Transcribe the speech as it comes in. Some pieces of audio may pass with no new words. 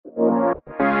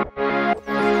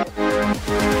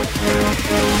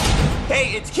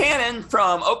it's Cannon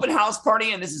from Open House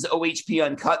Party, and this is OHP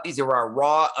Uncut. These are our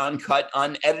raw, uncut,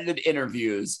 unedited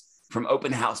interviews from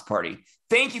Open House Party.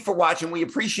 Thank you for watching. We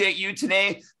appreciate you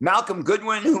today. Malcolm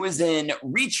Goodwin, who is in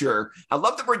Reacher. I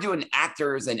love that we're doing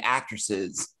actors and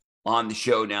actresses on the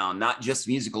show now, not just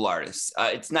musical artists.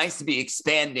 It's nice to be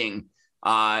expanding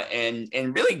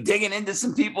and really digging into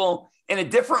some people in a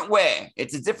different way.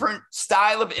 It's a different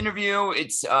style of interview.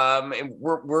 It's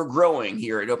we're growing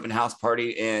here at Open House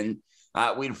Party, and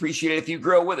we'd appreciate it if you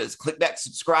grow with us. Click that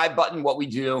subscribe button. What we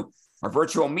do are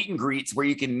virtual meet and greets where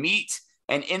you can meet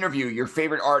and interview your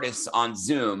favorite artists on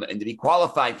Zoom. And to be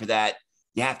qualified for that,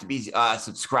 you have to be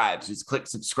subscribed. So just click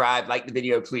subscribe, like the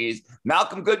video, please.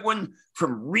 Malcolm Goodwin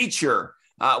from Reacher,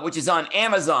 which is on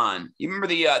Amazon. You remember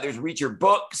there's Reacher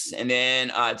books, and then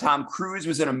Tom Cruise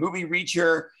was in a movie,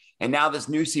 Reacher, and now this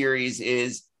new series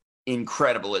is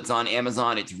incredible. It's on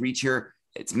Amazon. It's Reacher.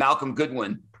 It's Malcolm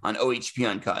Goodwin on OHP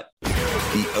Uncut.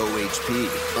 The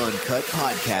OHP Uncut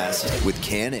podcast with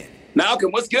Cannon.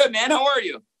 Malcolm, what's good, man? How are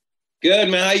you? Good,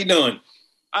 man. How you doing?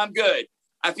 I'm good.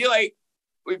 I feel like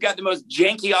we've got the most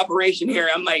janky operation here.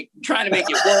 I'm like trying to make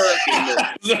it work,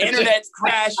 and the internet's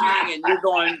crashing, and you're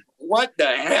going, what the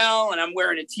hell? And I'm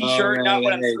wearing a t-shirt, not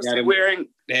what I'm supposed to be wearing.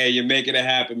 Hey, you're making it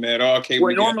happen, man. Okay,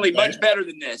 we're normally much better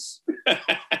than this.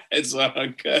 It's all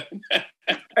good.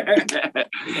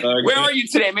 Where are you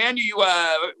today, man? Where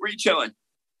are you chilling?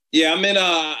 Yeah, I'm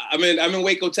in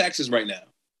Waco, Texas right now.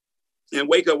 In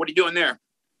Waco, what are you doing there?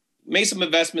 Made some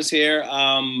investments here.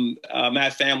 I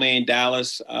had family in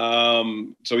Dallas,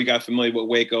 so we got familiar with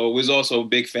Waco. We was also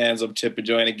big fans of Chip and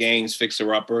Joanna Gaines'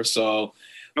 Fixer Upper. So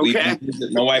my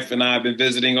wife and I have been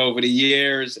visiting over the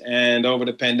years, and over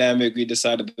the pandemic, we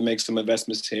decided to make some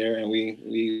investments here, and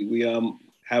we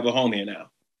have a home here now.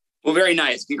 Well, very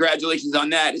nice. Congratulations on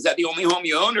that. Is that the only home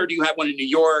you own, or do you have one in New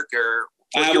York? Or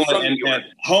I have one in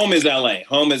home is LA.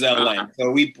 Home is LA.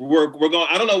 So we're going.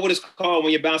 I don't know what it's called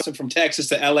when you're bouncing from Texas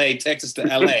to LA, Texas to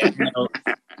LA.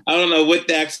 I don't know what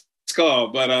that's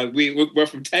called, but we're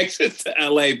from Texas to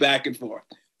LA back and forth.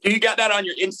 You got that on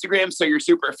your Instagram, so you're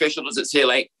super official. Does it say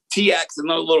like TX and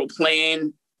a little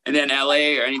plane and then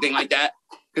LA or anything like that?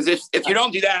 Because if you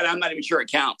don't do that, I'm not even sure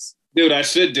it counts. Dude, I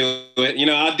should do it.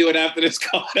 I'll do it after this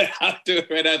call. I'll do it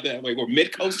right after. Wait, we're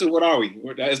mid-coastal? What are we?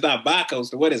 It's not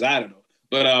bi-coastal. What is it? I don't know.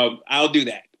 But I'll do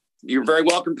that. You're very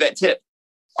welcome for that tip.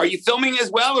 Are you filming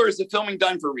as well, or is the filming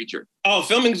done for Reacher? Oh,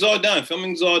 filming's all done.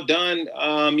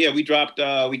 We dropped,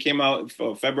 we came out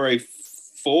for February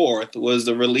 4th was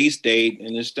the release date,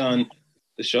 and it's done.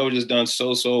 The show just done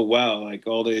so well. Like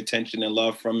all the attention and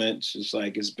love from it. It's just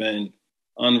like, it's been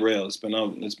unreal. It's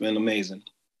been amazing.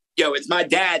 Yo, it's my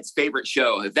dad's favorite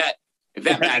show, if that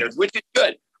matters, which is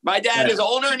good. My dad is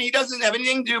older, and he doesn't have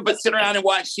anything to do but sit around and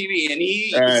watch TV. And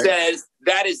he says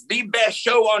that is the best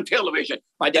show on television.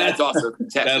 My dad's also from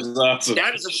Texas. That's awesome.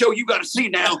 That is a show you got to see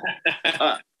now.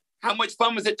 How much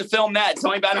fun was it to film that?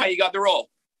 Tell me about how you got the role.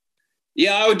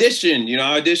 Yeah, I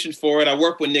auditioned for it. I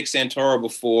worked with Nick Santoro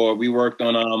before. We worked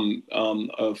on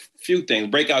a few things.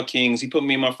 Breakout Kings. He put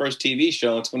me in my first TV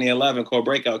show in 2011 called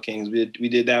Breakout Kings. We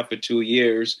did that for 2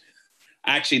 years.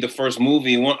 Actually, the first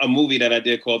movie, a movie that I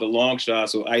did called The Long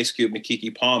Shot, so Ice Cube and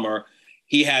Keke Palmer,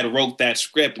 he had wrote that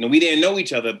script, and we didn't know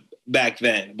each other back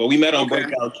then, but we met on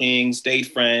Breakout Kings,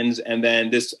 stayed friends, and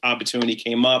then this opportunity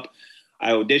came up.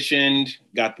 I auditioned,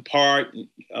 got the part,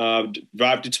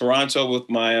 drive to Toronto with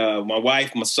my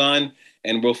wife, my son,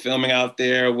 and we're filming out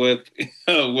there with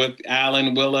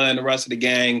Alan, Willa, and the rest of the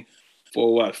gang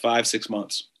for 5-6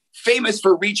 months. Famous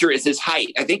for Reacher is his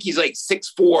height. I think he's like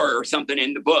 6'4" or something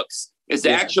in the books. Is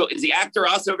the actor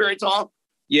also very tall?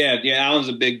 Yeah, Alan's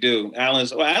a big dude.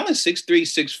 Alan's 6'3",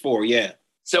 6'4", yeah.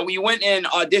 So we went in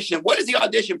audition. What is the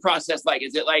audition process like?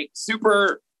 Is it like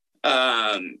super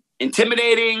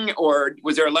intimidating, or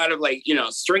was there a lot of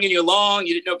stringing you along?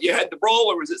 You didn't know if you had the role,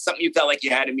 or was it something you felt like you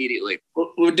had immediately?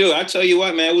 Well, dude, I tell you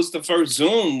what, man, it was the first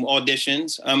Zoom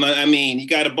auditions. You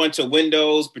got a bunch of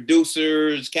windows,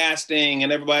 producers, casting,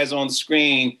 and everybody's on the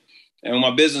screen. And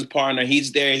my business partner,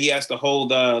 he's there. He has to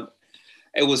hold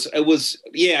I was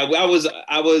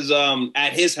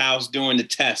at his house doing the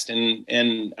test,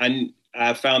 and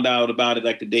I found out about it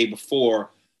like the day before.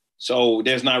 So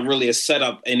there's not really a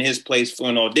setup in his place for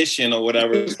an audition or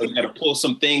whatever. So you got to pull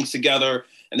some things together,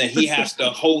 and then he has to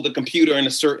hold the computer in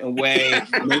a certain way,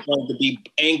 and it's going to be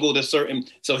angled a certain.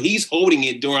 So he's holding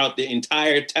it throughout the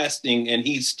entire testing, and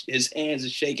his hands are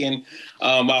shaking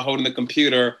while holding the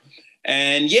computer.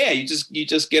 And yeah, you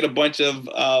just get a bunch of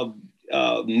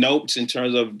notes in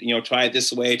terms of try it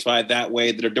this way, try it that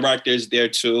way. The director's there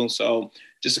too, so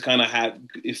just to kind of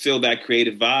feel that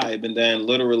creative vibe. And then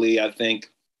literally, I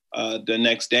think the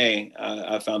next day,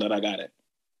 I found out I got it.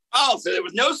 Oh, so there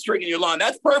was no string in your lawn.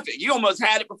 That's perfect. You almost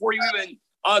had it before you even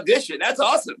auditioned. That's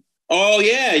awesome. Oh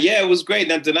yeah, it was great.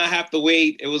 Now, did not have to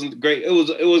wait. It wasn't great. It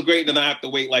was great to not have to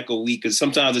wait like a week, because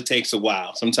sometimes it takes a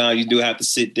while. Sometimes you do have to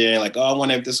sit there like, oh, I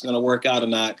wonder if this is gonna work out or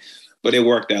not. But it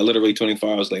worked out. Literally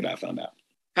 24 hours later, I found out.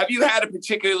 Have you had a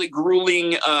particularly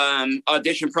grueling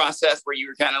audition process where you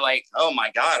were kind of like, oh my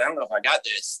God, I don't know if I got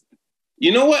this?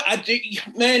 You know what?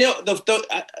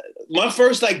 My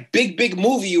first like big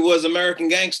movie was American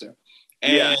Gangster,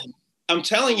 and I'm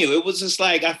telling you, it was just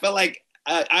like I felt like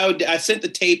I sent the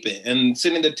tape in, and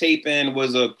sending the tape in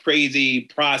was a crazy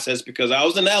process because I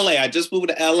was in LA. I just moved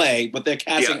to LA, but they're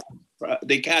casting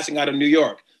out of New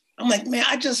York. I'm like, man,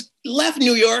 I just left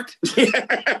New York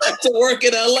to work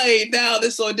in LA. Now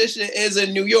this audition is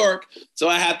in New York, so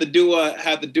I had to do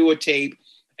a tape.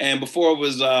 And before it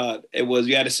was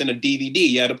you had to send a DVD.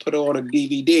 You had to put it on a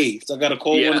DVD. So I got to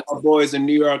call one of my boys in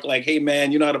New York, like, hey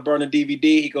man, you know how to burn a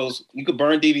DVD? He goes, you could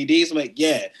burn DVDs? I'm like,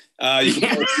 yeah. You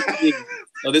can burn DVDs.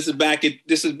 So this is back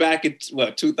at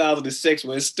what, 2006,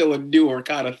 where it's still a newer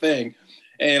kind of thing.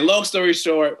 And long story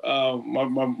short, my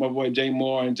boy Jay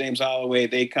Moore and James Holloway,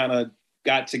 they kind of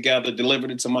got together,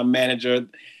 delivered it to my manager,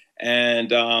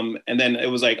 and then it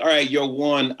was like, all right, you're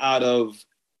one out of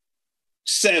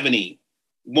 70.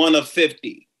 One of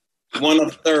 50, one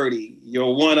of 30,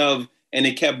 you're one of, and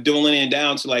it kept dueling it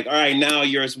down to like, all right, now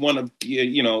you're one of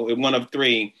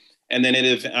 3. And then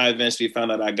I eventually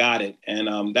found out I got it.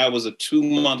 And that was a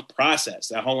 2-month process.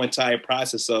 That whole entire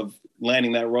process of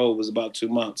landing that role was about 2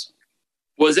 months.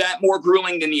 Was that more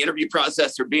grueling than the interview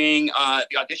process or being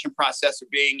the audition process or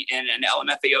being in an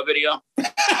LMFAO video?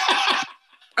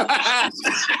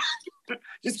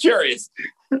 Just curious.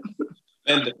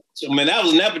 And so, man, that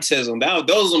was nepotism.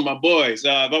 Those are my boys.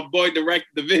 My boy directed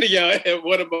the video, and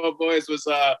one of my boys was,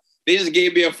 they just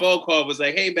gave me a phone call. Was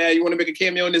like, hey, man, you want to make a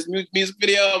cameo in this music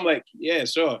video? I'm like, yeah,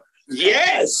 sure.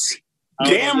 Yes.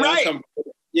 Damn right.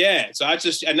 Yeah. So I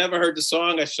never heard the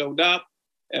song. I showed up,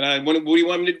 and what do you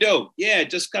want me to do? Yeah,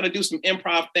 just kind of do some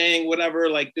improv thing,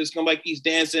 whatever. Like, there's gonna like these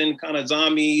dancing kind of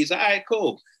zombies. All right,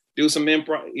 cool. Do some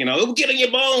improv. It will get in your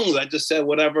bones. I just said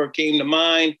whatever came to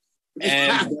mind.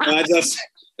 And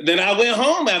then I went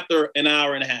home after an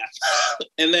hour and a half.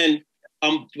 And then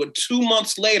 2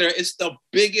 months later, it's the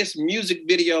biggest music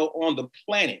video on the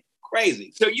planet.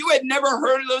 Crazy. So you had never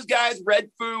heard of those guys,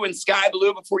 Red Foo and Sky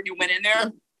Blue, before you went in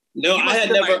there? No,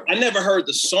 I never heard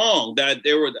the song that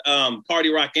they were Party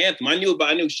Rock Anthem. I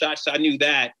knew Shots, I knew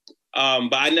that.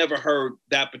 But I never heard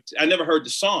that. I never heard the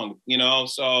song,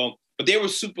 so, but they were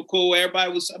super cool.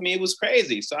 Everybody was, it was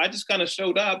crazy. So I just kind of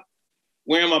showed up.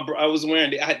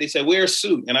 They said, wear a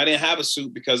suit. And I didn't have a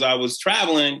suit because I was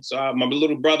traveling. So my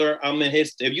little brother, I'm in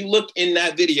his, if you look in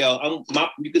that video,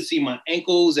 you can see my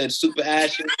ankles and super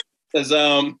ashy because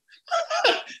the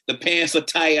pants are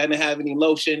tight. I didn't have any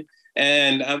lotion.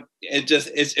 And I'm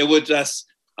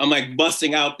like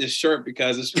busting out this shirt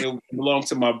because it belonged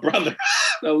to my brother.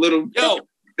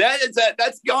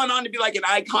 That's gone on to be like an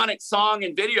iconic song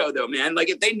and video, though, man. Like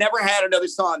if they never had another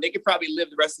song, they could probably live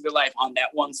the rest of their life on that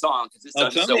one song because it's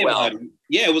done so well.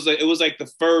 Yeah, it was like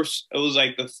the first. It was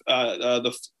like on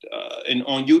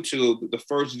YouTube, the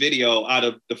first video out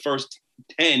of the first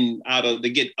 10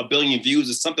 they get 1 billion views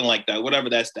or something like that,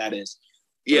 whatever that stat is.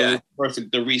 Yeah, first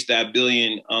to reach that 1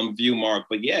 billion view mark.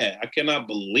 But yeah, I cannot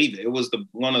believe it. It was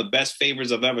one of the best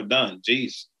favors I've ever done.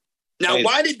 Jeez. Now,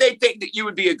 why did they think that you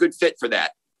would be a good fit for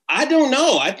that? I don't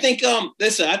know. I think I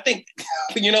think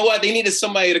you know what? They needed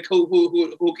somebody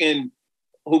who can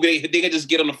just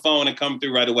get on the phone and come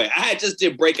through right away. I had just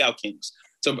did Breakout Kings.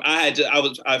 So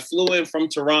I flew in from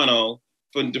Toronto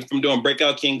from doing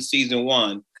Breakout Kings season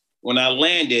 1. When I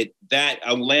landed I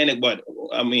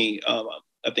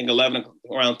think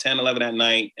around 10, 11 at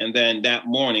night. And then that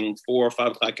morning, 4 or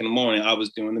 5 o'clock in the morning, I was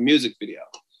doing the music video.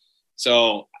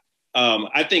 So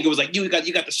I think it was like, you got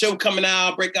the show coming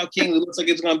out, Breakout Kings. It looks like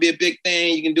it's going to be a big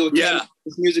thing. You can do this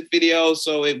music video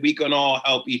so we can all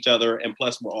help each other. And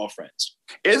plus, we're all friends.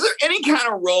 Is there any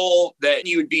kind of role that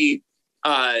you would be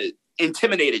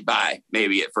intimidated by,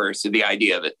 maybe at first, the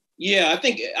idea of it? Yeah, I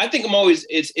think I'm always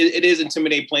it is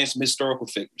intimidating playing some historical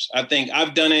figures. I think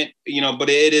I've done it, but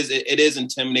it is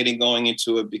intimidating going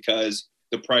into it because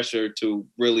the pressure to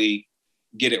really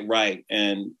get it right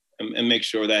and make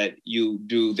sure that you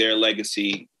do their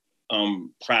legacy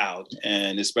proud,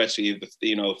 and especially if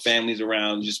families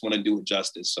around just want to do it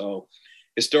justice. So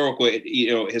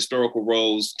historical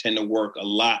roles tend to work a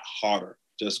lot harder.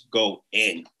 Just go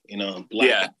in,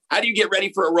 Yeah. How do you get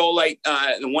ready for a role like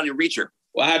the one in Reacher?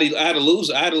 Well, I had to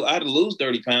lose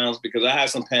 30 pounds because I had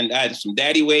some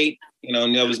daddy weight,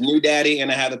 and there was new daddy,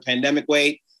 and I had a pandemic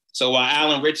weight. So while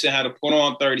Alan Richardson had to put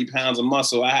on 30 pounds of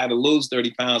muscle, I had to lose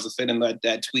 30 pounds to fit in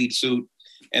that tweed suit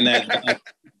and that.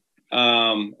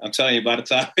 I'm telling you, by the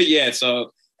time,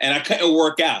 So, and I couldn't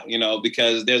work out,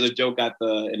 because there's a joke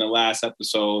in the last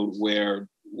episode where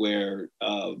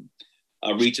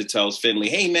Reacher tells Finley,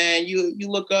 "Hey man, you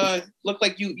look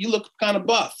like you look kind of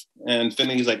buff," and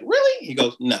Finley's like, "Really?" He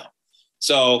goes, "No."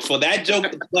 So for that joke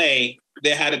to play,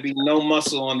 there had to be no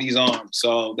muscle on these arms.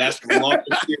 So that's the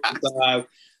longest period of time.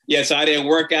 Yeah, so I didn't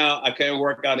work out. I couldn't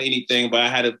work out anything, but I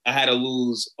had to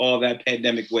lose all that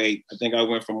pandemic weight. I think I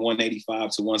went from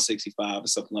 185 to 165 or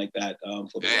something like that.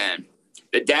 Man,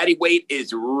 the daddy weight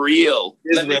is real.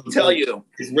 Let me tell you,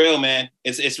 it's real, man.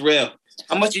 It's real.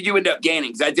 How much did you end up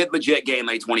gaining? Because I did legit gain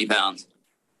like 20 pounds.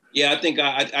 Yeah, I think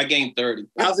I gained 30.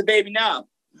 How's the baby now?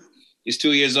 He's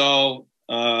 2 years old.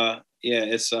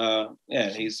 He's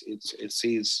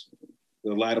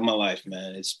the light of my life,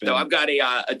 man. It's been. So I've got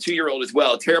a 2-year-old as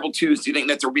well. Terrible twos. Do you think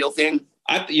that's a real thing?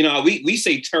 We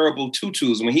say terrible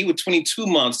tutus. When he was 22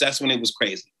 months, that's when it was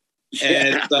crazy.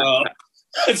 And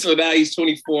so now he's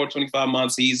 24, 25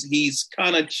 months. He's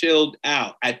kind of chilled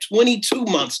out. At 22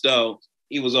 months, though,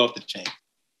 he was off the chain.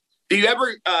 Do you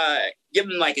ever give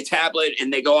them like a tablet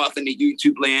and they go off into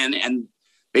YouTube land and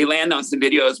they land on some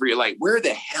videos where you're like, where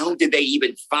the hell did they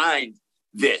even find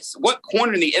this? What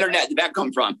corner in the internet did that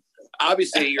come from?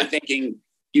 Obviously, you're thinking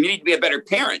you need to be a better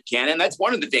parent, Cannon. That's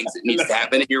one of the things that needs to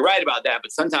happen. And you're right about that.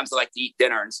 But sometimes I like to eat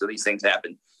dinner, and so these things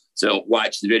happen. So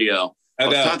watch the video. I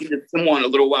was talking to someone a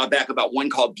little while back about one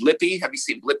called Blippi. Have you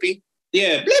seen Blippi?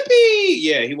 Yeah, Blippi.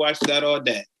 Yeah, he watched that all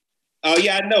day. Oh,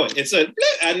 yeah, I know it.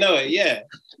 I know it, yeah.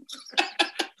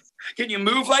 Can you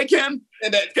move like him?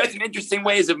 That's got some interesting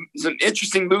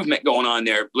movement going on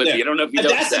there, Blippi. Yeah. I don't know if you know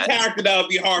that. That's a character that would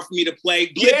be hard for me to play.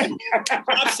 Blippi. Yeah.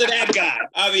 Props to that guy.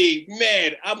 I mean,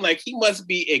 man, I'm like, he must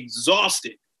be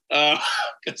exhausted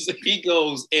because he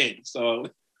goes in. So,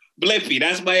 Blippi,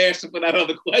 that's my answer for that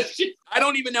other question. I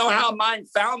don't even know how mine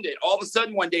found it. All of a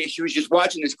sudden, one day, she was just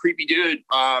watching this creepy dude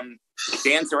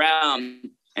dance around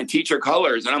and teach her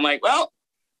colors. And I'm like, well,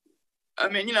 I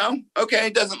mean, okay,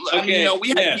 it doesn't, I mean, we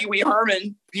had Pee Wee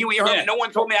Herman. Yeah. No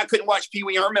one told me I couldn't watch Pee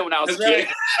Wee Herman when I was a kid.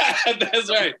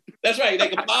 That's right.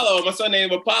 Like Apollo, my son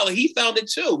named Apollo, he found it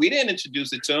too. We didn't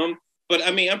introduce it to him. But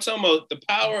I mean, I'm talking about the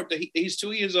power of he's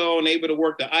 2 years old and able to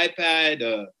work the iPad,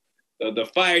 the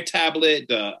Fire tablet,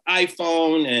 the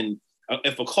iPhone, and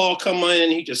if a call come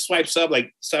in, he just swipes up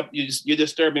like, stop, you're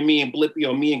disturbing me and Blippi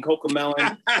or me and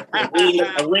Cocomelon.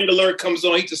 a ring alert comes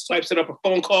on, he just swipes it up. A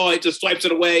phone call, he just swipes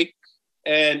it away.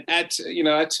 And at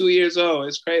 2 years old,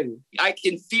 it's crazy. I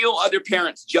can feel other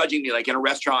parents judging me, like in a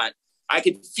restaurant. I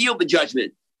can feel the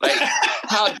judgment. Like,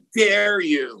 how dare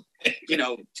you,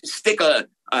 stick a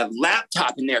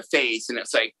laptop in their face. And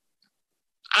it's like,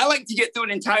 I like to get through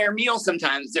an entire meal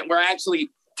sometimes where I actually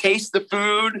taste the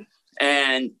food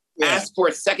and ask for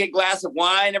a second glass of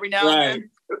wine every now and then.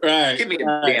 Right. Give me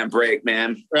a damn break,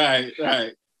 man. Right.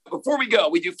 Before we go,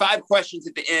 we do 5 questions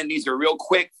at the end. These are real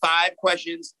quick 5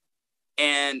 questions.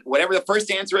 And whatever the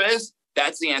first answer is,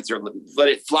 that's the answer. Let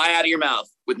it fly out of your mouth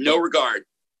with no regard.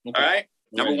 Okay. All right?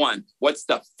 Number 1, what's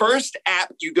the first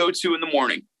app you go to in the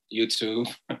morning? YouTube.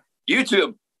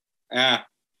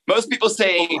 Most people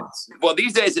say, well,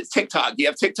 these days it's TikTok. Do you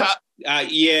have TikTok?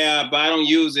 Yeah, but I don't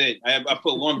use it. I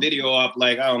put one video up,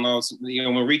 like, I don't know,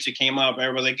 when Reacher came up,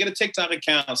 everybody's like, get a TikTok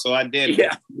account. So I did put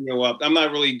a video up. I'm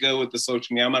not really good with the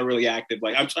social media. I'm not really active.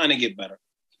 Like, I'm trying to get better.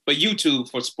 But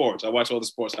YouTube for sports. I watch all the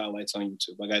sports highlights on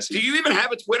YouTube. Like I see. Do you even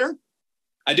have a Twitter?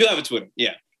 I do have a Twitter,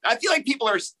 yeah. I feel like people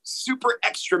are super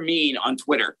extra mean on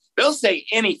Twitter. They'll say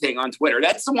anything on Twitter.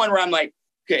 That's the one where I'm like,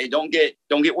 okay, don't get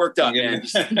worked up, man.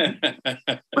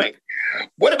 Like,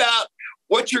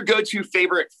 what's your go-to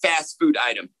favorite fast food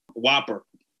item? Whopper.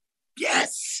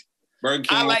 Yes. Burger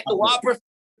King. I like the Whopper,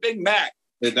 Big Mac.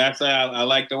 That's how I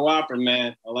like the Whopper,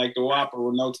 man. I like the Whopper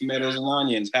with no tomatoes and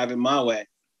onions. Have it my way.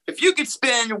 If you could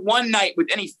spend one night with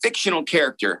any fictional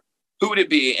character, who would it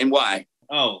be and why?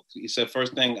 Oh, you said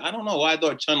first thing. I don't know why I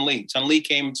thought Chun-Li. Chun-Li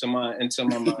came into my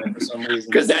mind for some reason.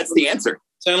 Because that's the answer.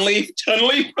 Chun-Li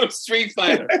from Street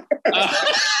Fighter.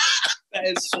 That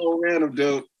is so random,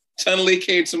 dude. Chun-Li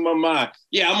came to my mind.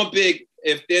 Yeah,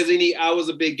 I was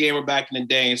a big gamer back in the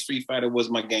day, and Street Fighter was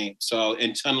my game. So,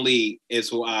 and Chun-Li is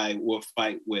who I will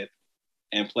fight with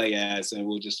and play as, and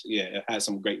we'll just, it had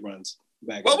some great runs.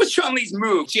 What was Chun-Li's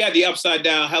move? She had the upside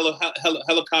down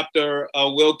helicopter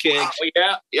wheel kick. Oh,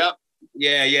 yeah, yep.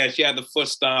 Yeah. She had the foot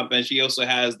stomp, and she also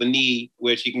has the knee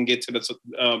where she can get to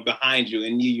the behind you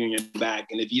and knee you in your back.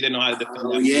 And if you didn't know how to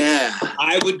defend that, yeah,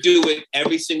 I would do it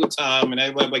every single time, and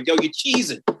everybody would be like, "Yo, you're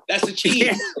cheesing. That's a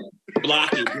cheese."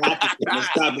 Block it.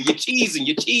 Stop it. You're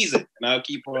cheesing. And I'll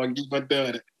keep on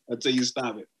doing it until you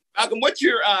stop it. Malcolm, what's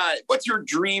your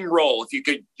dream role? If you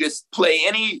could just play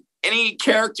any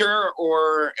character,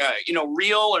 or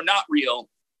real or not real,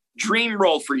 dream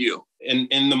role for you.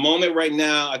 In the moment right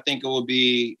now, I think it will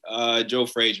be Joe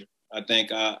Frazier. I think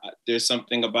there's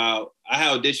something about, I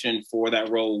auditioned for that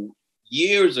role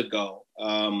years ago.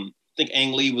 I think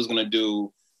Ang Lee was going to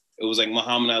do, it was like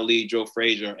Muhammad Ali, Joe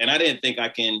Frazier. And I didn't think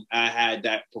I had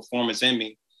that performance in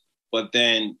me. But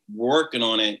then working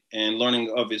on it and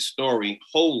learning of his story,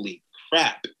 holy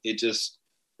crap, it just,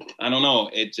 I don't know,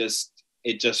 it just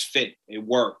fit, it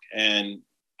worked. And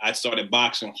I started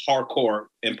boxing hardcore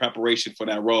in preparation for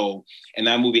that role. And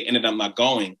that movie ended up not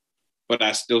going, but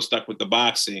I still stuck with the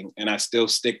boxing, and I still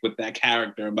stick with that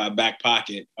character in my back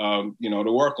pocket, to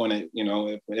work on it,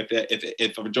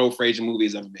 if a Joe Frazier movie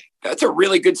is ever made. That's a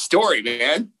really good story,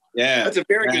 man. Yeah. That's a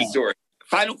very good story.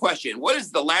 Final question. What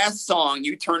is the last song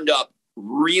you turned up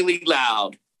really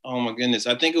loud? Oh my goodness.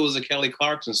 I think it was a Kelly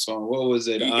Clarkson song. What was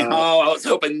it? I was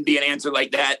hoping it'd be an answer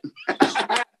like that.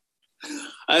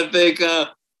 I think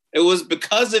it was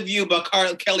Because of You by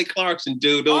Kelly Clarkson,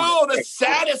 dude. The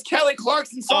saddest Kelly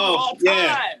Clarkson song of all time.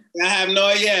 Yeah. I have no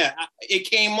idea. It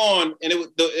came on, and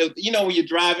when you're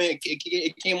driving,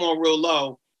 it came on real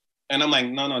low. And I'm like,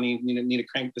 no, need to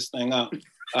crank this thing up.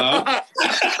 I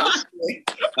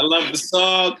love the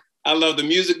song. I love the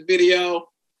music video.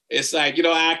 It's like,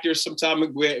 actors sometimes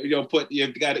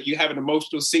you have an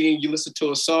emotional scene, you listen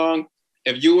to a song.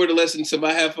 If you were to listen to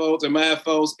my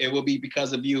headphones, it will be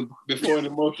Because of You before an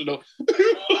emotional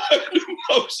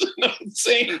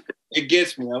scene. It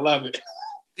gets me. I love it.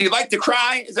 Do you like to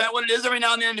cry? Is that what it is every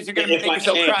now and then? If you're going to make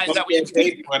yourself cry, is that what you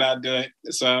do? When I do it.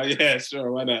 So, yeah,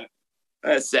 sure. Why not?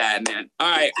 That's sad, man. All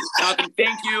right, Malcolm,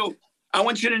 thank you. I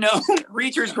want you to know,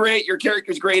 Reacher's great. Your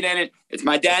character's great in it. It's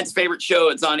my dad's favorite show.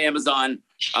 It's on Amazon.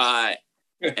 And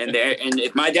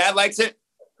if my dad likes it,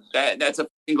 that's a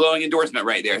glowing endorsement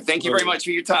right there. Thank you very much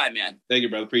for your time, man. Thank you,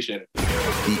 brother. Appreciate it.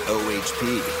 The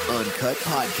OHP Uncut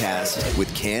Podcast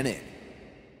with Cannon.